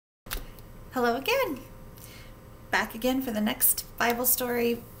Hello again. Back again for the next Bible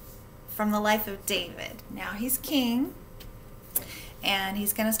story from the life of David. Now he's king, and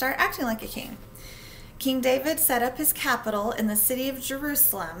he's going to start acting like a king. King David set up his capital in the city of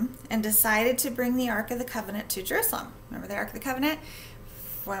Jerusalem and decided to bring the Ark of the Covenant to Jerusalem. Remember the Ark of the Covenant?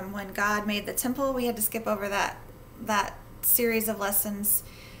 From when God made the temple, we had to skip over that series of lessons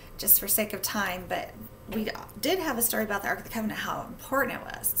just for sake of time, but we did have a story about the Ark of the Covenant, how important it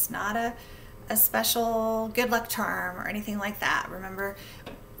was. It's not a special good luck charm or anything like that. Remember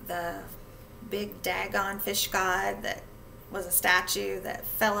the big Dagon fish god that was a statue that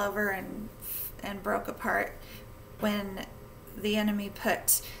fell over and broke apart when the enemy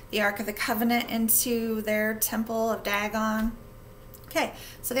put the Ark of the Covenant into their temple of Dagon. Okay,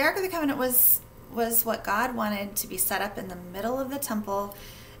 so the Ark of the Covenant was what God wanted to be set up in the middle of the temple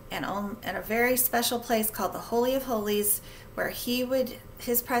and in a very special place called the Holy of Holies, where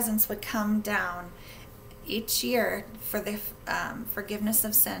his presence would come down each year for the forgiveness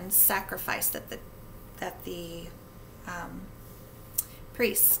of sins sacrifice that the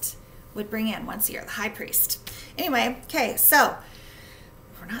priest would bring in once a year, the high priest. Anyway, okay, so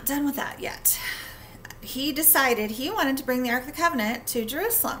we're not done with that yet. He decided he wanted to bring the Ark of the Covenant to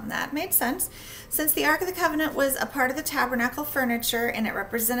Jerusalem. That made sense. Since the Ark of the Covenant was a part of the tabernacle furniture and it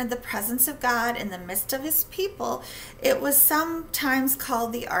represented the presence of God in the midst of his people, it was sometimes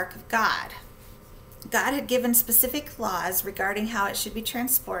called the Ark of God. God had given specific laws regarding how it should be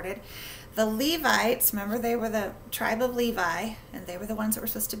transported. The Levites, remember they were the tribe of Levi, and they were the ones that were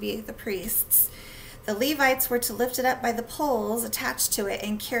supposed to be the priests. The Levites were to lift it up by the poles attached to it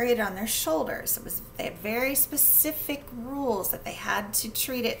and carry it on their shoulders. They had very specific rules that they had to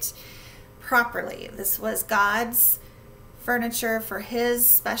treat it properly. This was God's furniture for his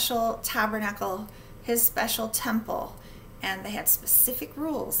special tabernacle, his special temple, and they had specific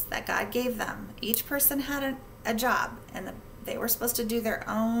rules that God gave them. Each person had a job, and they were supposed to do their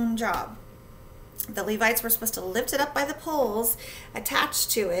own job. The Levites were supposed to lift it up by the poles attached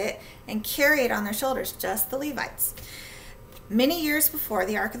to it and carry it on their shoulders, just the Levites. Many years before,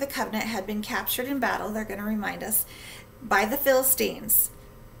 the Ark of the Covenant had been captured in battle, they're going to remind us, by the Philistines.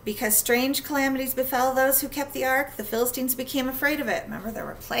 Because strange calamities befell those who kept the Ark, the Philistines became afraid of it. Remember, there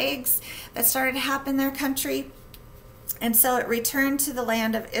were plagues that started to happen in their country. And so it returned to the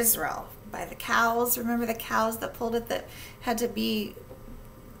land of Israel by the cows. Remember the cows that pulled it that had to be...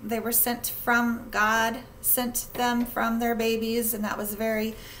 They were sent from God, sent them from their babies, and that was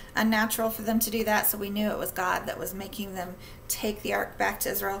very unnatural for them to do that, so we knew it was God that was making them take the ark back to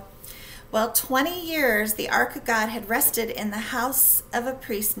Israel. Well, 20 years the ark of God had rested in the house of a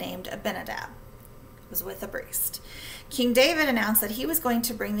priest named Abinadab. It was with a priest. King David announced that he was going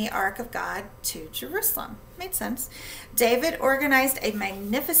to bring the ark of God to Jerusalem. Made sense. David organized a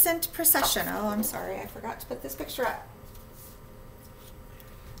magnificent procession. Oh, I'm sorry, I forgot to put this picture up.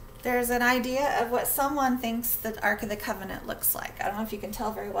 There's an idea of what someone thinks the Ark of the Covenant looks like. I don't know if you can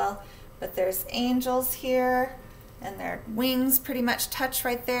tell very well, but there's angels here, and their wings pretty much touch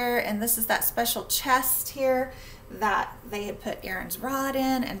right there, and this is that special chest here that they had put Aaron's rod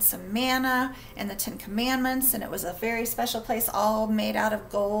in, and some manna, and the 10 Commandments, and it was a very special place, all made out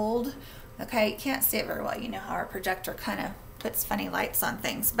of gold. Okay, you can't see it very well. You know how our projector kind of puts funny lights on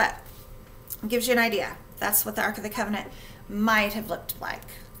things, but it gives you an idea. That's what the Ark of the Covenant might have looked like.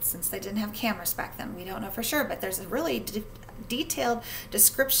 Since they didn't have cameras back then, we don't know for sure, but there's a really detailed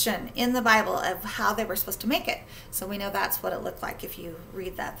description in the Bible of how they were supposed to make it. So we know that's what it looked like if you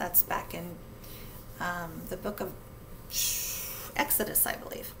read that. That's back in the book of Exodus, I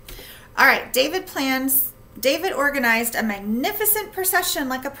believe. All right, David organized a magnificent procession,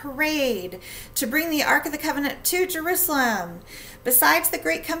 like a parade, to bring the Ark of the Covenant to Jerusalem. Besides the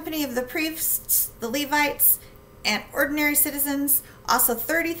great company of the priests, the Levites, and ordinary citizens, also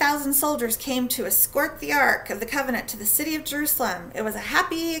 30,000 soldiers came to escort the Ark of the Covenant to the city of Jerusalem. It was a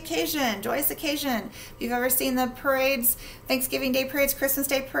happy occasion, joyous occasion. If you've ever seen the parades, Thanksgiving Day parades, Christmas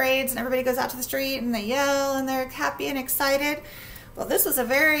Day parades, and everybody goes out to the street and they yell and they're happy and excited. Well, this was a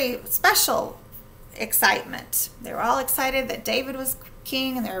very special excitement. They were all excited that David was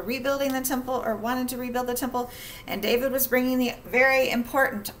king and they were rebuilding the temple, or wanted to rebuild the temple, and David was bringing the very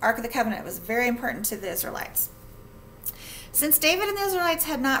important Ark of the Covenant. It was very important to the Israelites. Since David and the Israelites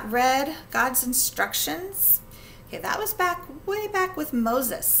had not read God's instructions, okay, that was way back with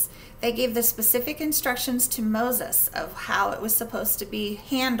Moses. They gave the specific instructions to Moses of how it was supposed to be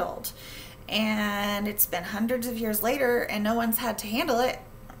handled. And it's been hundreds of years later and no one's had to handle it.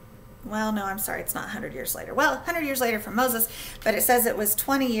 well, no, I'm sorry, it's not 100 years later. Well, 100 years later from Moses, but it says it was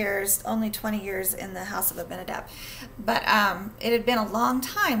 20 years, only 20 years in the house of Abinadab. But it had been a long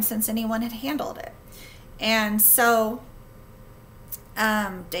time since anyone had handled it. And so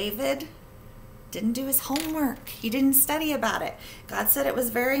David didn't do his homework. He didn't study about it. God said it was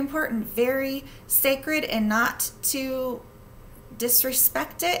very important, very sacred, and not to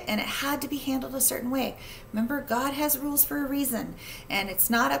disrespect it, and it had to be handled a certain way. Remember, God has rules for a reason, and it's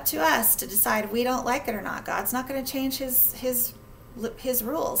not up to us to decide we don't like it or not. God's not going to change his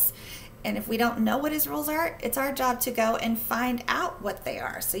rules. And if we don't know what his rules are, it's our job to go and find out what they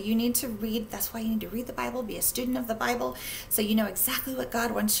are. So you need to read. That's why you need to read the Bible, be a student of the Bible, so you know exactly what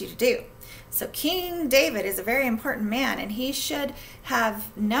God wants you to do. So King David is a very important man, and he should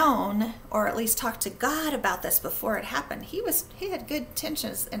have known, or at least talked to God about this before it happened. He had good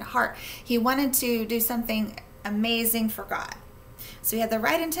intentions in heart. He wanted to do something amazing for God. So he had the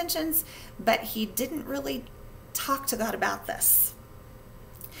right intentions, but he didn't really talk to God about this.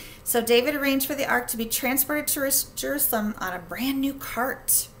 So David arranged for the ark to be transported to Jerusalem on a brand new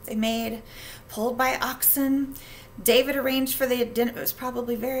cart they made, pulled by oxen. David arranged for it was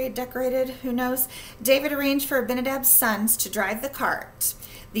probably very decorated, who knows. David arranged for Abinadab's sons to drive the cart.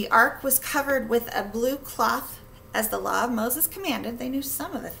 The ark was covered with a blue cloth as the law of Moses commanded. They knew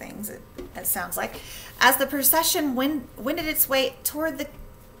some of the things, it sounds like. As the procession wended its way toward the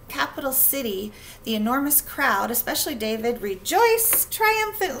capital city, the enormous crowd, especially David, rejoiced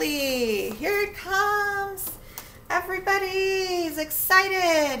triumphantly. Here it comes. Everybody's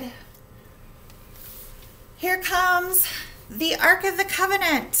excited. Here comes the Ark of the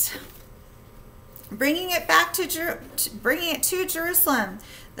Covenant, bringing it back to Jerusalem,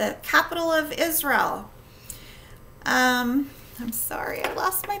 the capital of Israel. I'm sorry, I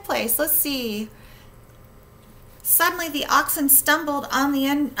lost my place. Let's see. Suddenly the oxen stumbled on the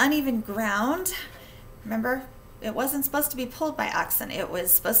uneven ground. Remember, it wasn't supposed to be pulled by oxen. It was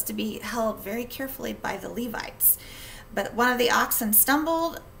supposed to be held very carefully by the Levites. But one of the oxen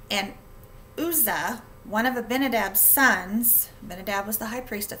stumbled, and Uzzah, one of Abinadab's sons, Abinadab was the high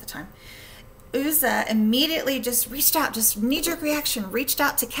priest at the time, Uzzah immediately just reached out, just knee-jerk reaction, reached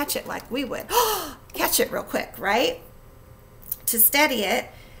out to catch it like we would. Catch it real quick, right? To steady it.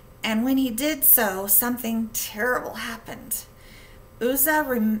 And when he did so, something terrible happened.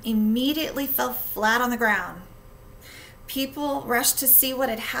 Uzzah immediately fell flat on the ground. People rushed to see what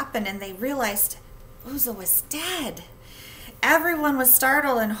had happened, and they realized Uzzah was dead. Everyone was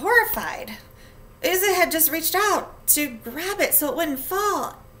startled and horrified. Uzzah had just reached out to grab it so it wouldn't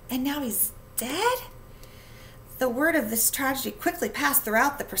fall, and now he's dead? The word of this tragedy quickly passed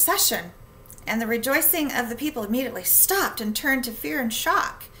throughout the procession, and the rejoicing of the people immediately stopped and turned to fear and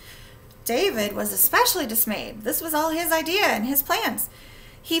shock. David was especially dismayed. This was all his idea and his plans.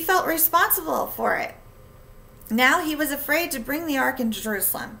 He felt responsible for it. Now he was afraid to bring the ark into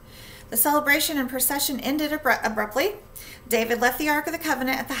Jerusalem. The celebration and procession ended abruptly. David left the Ark of the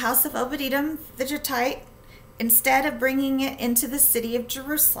Covenant at the house of Obed-Edom the Gittite instead of bringing it into the city of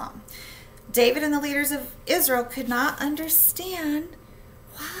Jerusalem. David and the leaders of Israel could not understand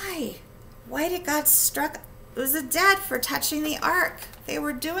why. Why did God struck Uzzah dead for touching the ark? They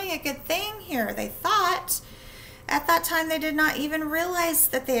were doing a good thing here, they thought. At that time, they did not even realize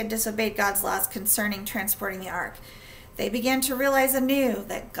that they had disobeyed God's laws concerning transporting the ark. They began to realize anew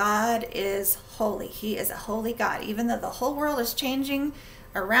that God is holy. He is a holy God. Even though the whole world is changing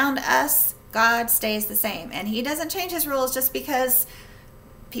around us, God stays the same. And he doesn't change his rules just because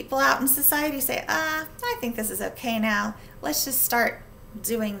people out in society say, I think this is okay now. Let's just start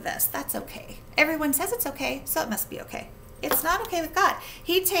doing this. That's okay. Everyone says it's okay, so it must be okay. It's not okay with God.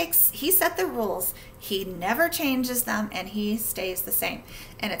 He set the rules. He never changes them, and he stays the same.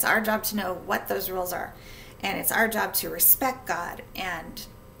 And it's our job to know what those rules are. And it's our job to respect God and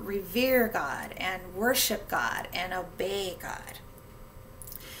revere God and worship God and obey God.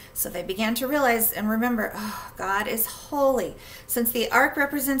 So they began to realize and remember, God is holy. Since the ark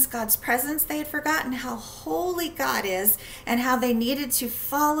represents God's presence, they had forgotten how holy God is and how they needed to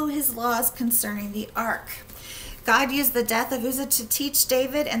follow his laws concerning the ark. God used the death of Uzzah to teach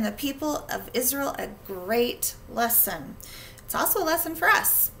David and the people of Israel a great lesson. It's also a lesson for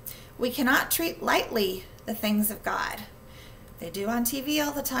us. We cannot treat lightly the things of God. They do on TV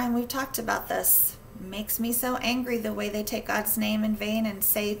all the time. We've talked about this. It makes me so angry the way they take God's name in vain and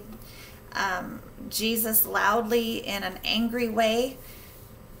say Jesus loudly in an angry way.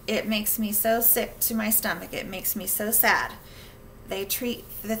 It makes me so sick to my stomach. It makes me so sad. They treat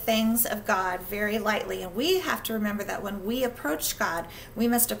the things of God very lightly, and we have to remember that when we approach God, we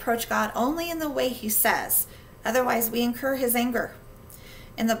must approach God only in the way he says. Otherwise, we incur his anger.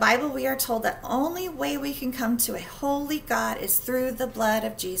 In the Bible, we are told that only way we can come to a holy God is through the blood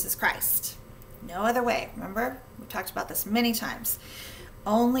of Jesus Christ. No other way. Remember? We talked about this many times.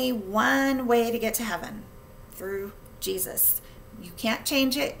 Only one way to get to heaven, through Jesus. You can't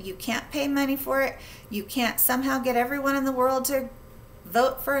change it. You can't pay money for it. You can't somehow get everyone in the world to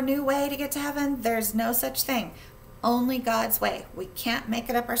vote for a new way to get to heaven. There's no such thing. Only God's way. We can't make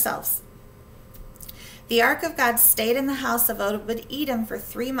it up ourselves. The Ark of God stayed in the house of Obed-Edom for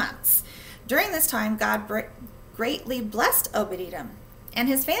 3 months. During this time, God greatly blessed Obed-Edom and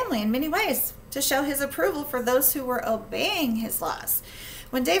his family in many ways to show his approval for those who were obeying his laws.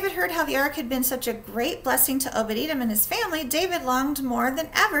 When David heard how the ark had been such a great blessing to Obed-Edom and his family, David longed more than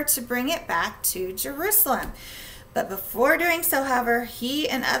ever to bring it back to Jerusalem. But before doing so, however, he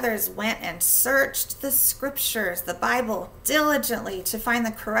and others went and searched the scriptures, the Bible, diligently to find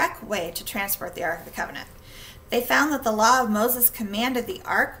the correct way to transport the Ark of the Covenant. They found that the law of Moses commanded the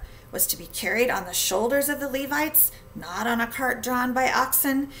ark was to be carried on the shoulders of the Levites, not on a cart drawn by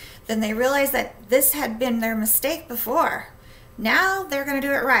oxen. Then they realized that this had been their mistake before. Now they're going to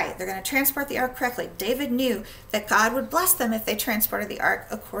do it right. They're going to transport the ark correctly. David knew that God would bless them if they transported the ark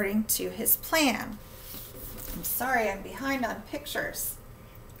according to his plan. I'm sorry, I'm behind on pictures.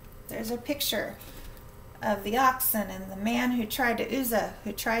 There's a picture of the oxen and the man who tried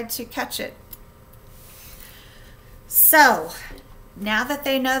to catch it. So, now that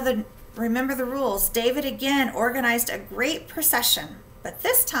they know remember the rules, David again organized a great procession. But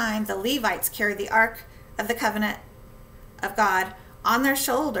this time, the Levites carried the Ark of the Covenant of God on their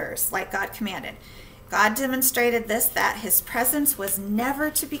shoulders, like God commanded. God demonstrated that his presence was never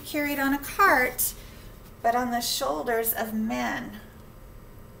to be carried on a cart, but on the shoulders of men.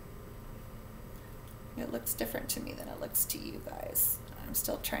 It looks different to me than it looks to you guys. I'm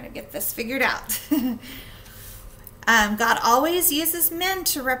still trying to get this figured out. God always uses men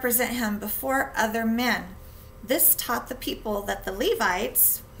to represent him before other men. This taught the people that the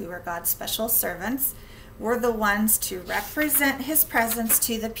Levites, who were God's special servants, were the ones to represent his presence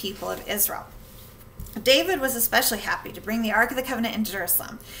to the people of Israel. David was especially happy to bring the Ark of the Covenant into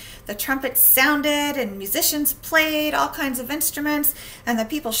Jerusalem. The trumpets sounded and musicians played all kinds of instruments, and the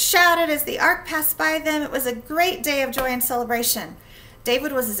people shouted as the ark passed by them. It was a great day of joy and celebration.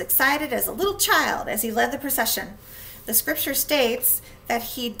 David was as excited as a little child as he led the procession. The scripture states that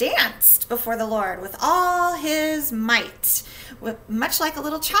he danced before the Lord with all his might, much like a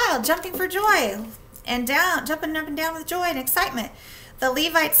little child jumping for joy and jumping up and down with joy and excitement. The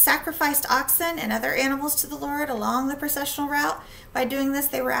Levites sacrificed oxen and other animals to the Lord along the processional route. By doing this,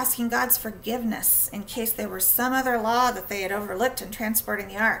 they were asking God's forgiveness in case there was some other law that they had overlooked in transporting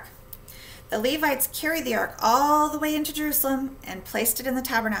the ark. The Levites carried the ark all the way into Jerusalem and placed it in the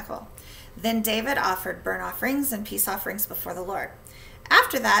tabernacle. Then David offered burnt offerings and peace offerings before the Lord.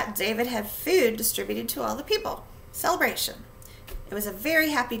 After that, David had food distributed to all the people. Celebration. It was a very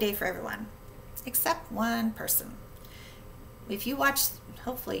happy day for everyone, except one person. If you watched,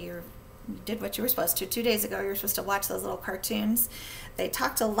 hopefully you did what you were supposed to. 2 days ago, you were supposed to watch those little cartoons. They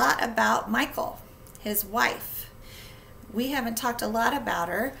talked a lot about Michal, his wife. We haven't talked a lot about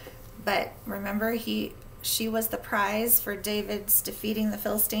her, but remember, she was the prize for David's defeating the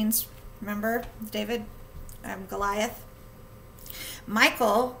Philistines. Remember, David, Goliath?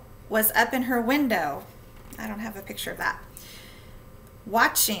 Michal was up in her window. I don't have a picture of that.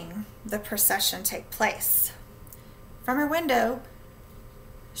 Watching the procession take place. From her window,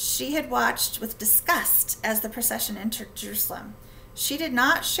 she had watched with disgust as the procession entered Jerusalem. She did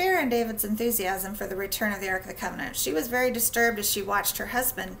not share in David's enthusiasm for the return of the Ark of the Covenant. She was very disturbed as she watched her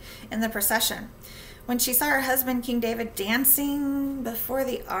husband in the procession. When she saw her husband, King David, dancing before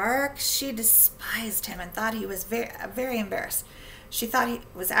the ark, she despised him and thought he was very embarrassed. She thought he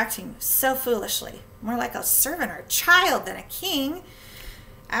was acting so foolishly, more like a servant or a child than a king.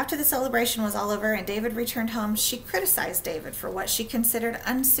 After the celebration was all over and David returned home, she criticized David for what she considered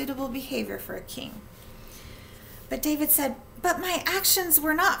unsuitable behavior for a king. But David said, "But my actions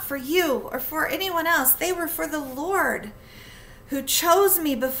were not for you or for anyone else. They were for the Lord, who chose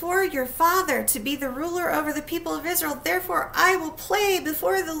me before your father to be the ruler over the people of Israel. Therefore, I will play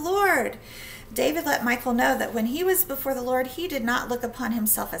before the Lord." David let Michal know that when he was before the Lord, he did not look upon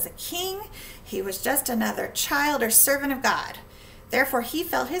himself as a king. He was just another child or servant of God. Therefore, he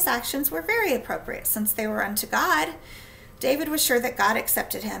felt his actions were very appropriate since they were unto God. David was sure that God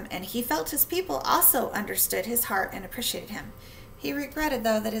accepted him, and he felt his people also understood his heart and appreciated him. He regretted,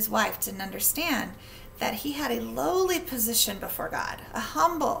 though, that his wife didn't understand that he had a lowly position before God, a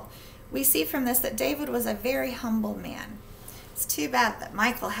humble. We see from this that David was a very humble man. It's too bad that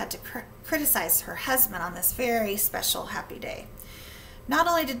Michal had to criticize her husband on this very special happy day. Not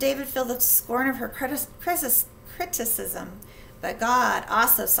only did David feel the scorn of her criticism, but God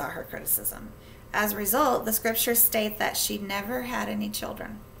also saw her criticism. As a result, the scriptures state that she never had any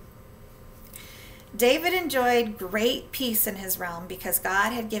children. David enjoyed great peace in his realm because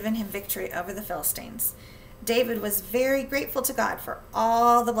God had given him victory over the Philistines. David was very grateful to God for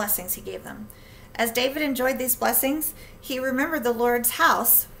all the blessings he gave them. As David enjoyed these blessings, he remembered the Lord's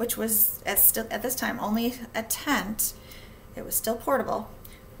house, which was at this time only a tent. It was still portable,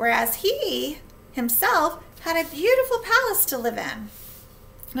 whereas he himself had a beautiful palace to live in.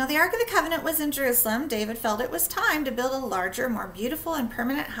 Now the Ark of the Covenant was in Jerusalem. David felt it was time to build a larger, more beautiful, and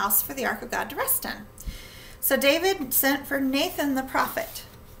permanent house for the Ark of God to rest in. So David sent for Nathan the prophet.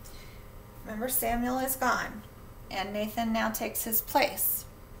 Remember, Samuel is gone, and Nathan now takes his place.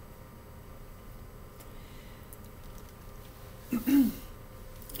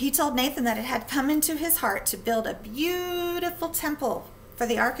 He told Nathan that it had come into his heart to build a beautiful temple for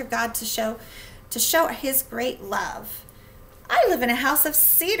the Ark of God to show his great love. I live in a house of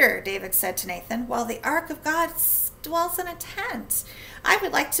cedar, David said to Nathan, while the Ark of God dwells in a tent. I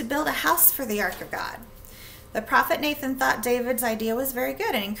would like to build a house for the Ark of God. The prophet Nathan thought David's idea was very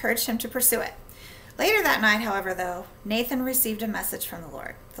good and encouraged him to pursue it. Later that night, however, though, Nathan received a message from the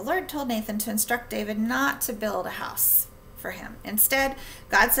Lord. The Lord told Nathan to instruct David not to build a house for him. Instead,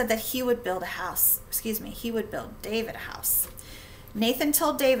 God said that he would build David a house. Nathan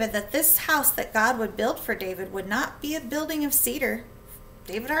told David that this house that God would build for David would not be a building of cedar.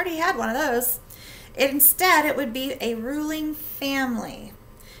 David already had one of those. Instead, it would be a ruling family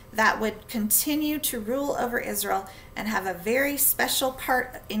that would continue to rule over Israel and have a very special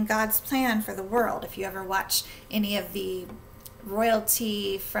part in God's plan for the world. If you ever watch any of the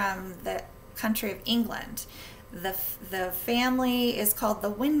royalty from the country of England, the family is called the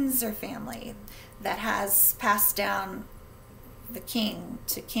Windsor family that has passed down the king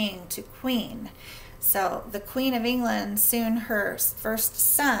to queen. So the Queen of England, soon her first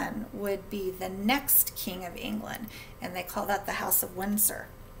son, would be the next king of England, and they call that the House of Windsor.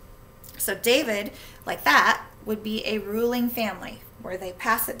 So David, like that, would be a ruling family where they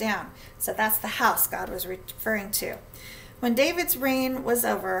pass it down. So that's the house God was referring to. When David's reign was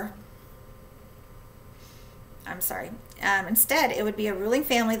over, instead, it would be a ruling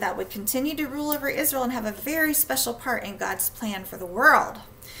family that would continue to rule over Israel and have a very special part in God's plan for the world.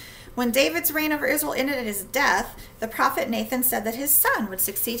 When David's reign over Israel ended at his death, the prophet Nathan said that his son would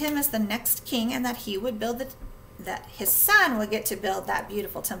succeed him as the next king and that his son would get to build that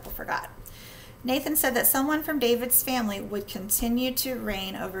beautiful temple for God. Nathan said that someone from David's family would continue to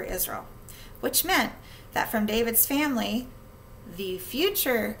reign over Israel, which meant that from David's family, the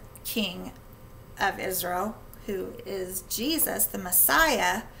future king of Israel, who is Jesus, the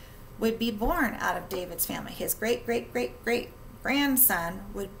Messiah, would be born out of David's family. His great-great-great-great-grandson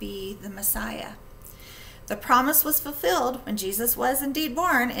would be the Messiah. The promise was fulfilled when Jesus was indeed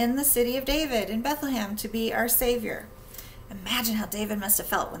born in the city of David in Bethlehem to be our Savior. Imagine how David must have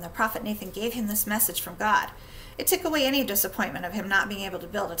felt when the prophet Nathan gave him this message from God. It took away any disappointment of him not being able to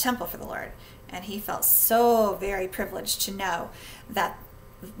build a temple for the Lord, and he felt so very privileged to know that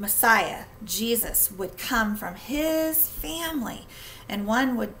Messiah, Jesus, would come from his family and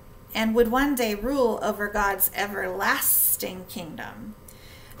would one day rule over God's everlasting kingdom.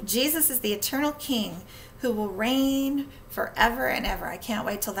 Jesus is the eternal King who will reign forever and ever. I can't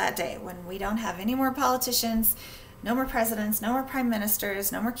wait till that day when we don't have any more politicians, no more presidents, no more prime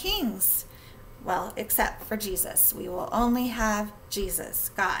ministers, no more kings. Well, except for Jesus. We will only have Jesus,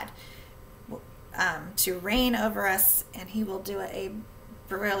 God, to reign over us, and he will do a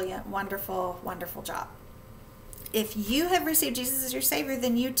brilliant, wonderful, wonderful job. If you have received Jesus as your Savior,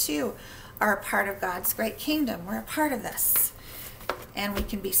 then you too are a part of God's great kingdom. We're a part of this. And we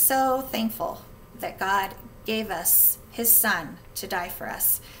can be so thankful that God gave us his Son to die for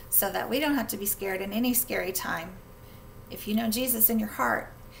us so that we don't have to be scared in any scary time. If you know Jesus in your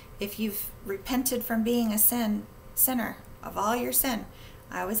heart, if you've repented from being a sinner of all your sin,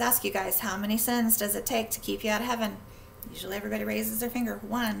 I always ask you guys, how many sins does it take to keep you out of heaven? Usually everybody raises their finger,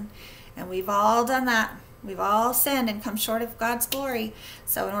 1. And we've all done that. We've all sinned and come short of God's glory.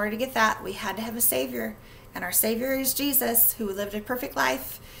 So in order to get that, we had to have a Savior. And our Savior is Jesus, who lived a perfect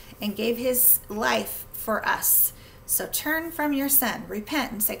life and gave his life for us. So turn from your sin.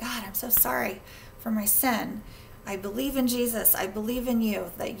 Repent and say, God, I'm so sorry for my sin. I believe in Jesus. I believe in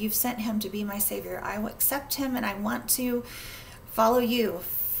you, that you've sent him to be my Savior. I will accept him, and I want to follow you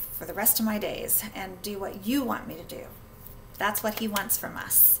for the rest of my days and do what you want me to do. That's what he wants from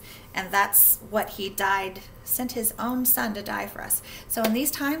us. And that's what he sent his own Son to die for us. So in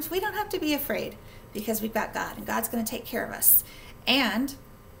these times, we don't have to be afraid because we've got God, and God's going to take care of us. And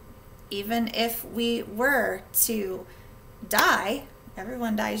even if we were to die,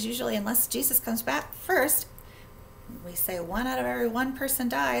 everyone dies usually unless Jesus comes back first. We say 1 out of every 1 person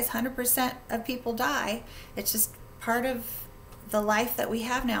dies, 100% of people die. It's just part of the life that we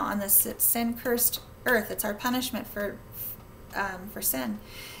have now on this sin-cursed earth. It's our punishment for sin.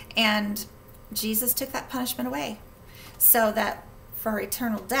 And Jesus took that punishment away so that for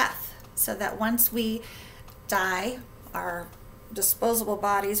eternal death, so that once we die, our disposable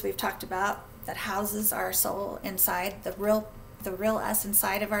bodies we've talked about, that houses our soul inside, the real us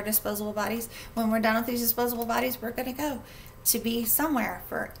inside of our disposable bodies, when we're done with these disposable bodies, we're going to go to be somewhere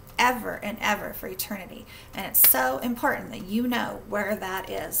forever and ever, for eternity. And it's so important that you know where that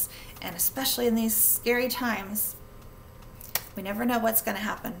is. And especially in these scary times, we never know what's going to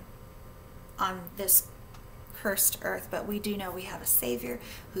happen on this cursed earth, but we do know we have a Savior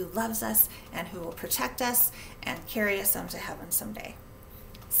who loves us and who will protect us and carry us on to heaven someday.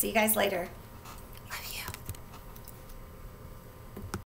 See you guys later.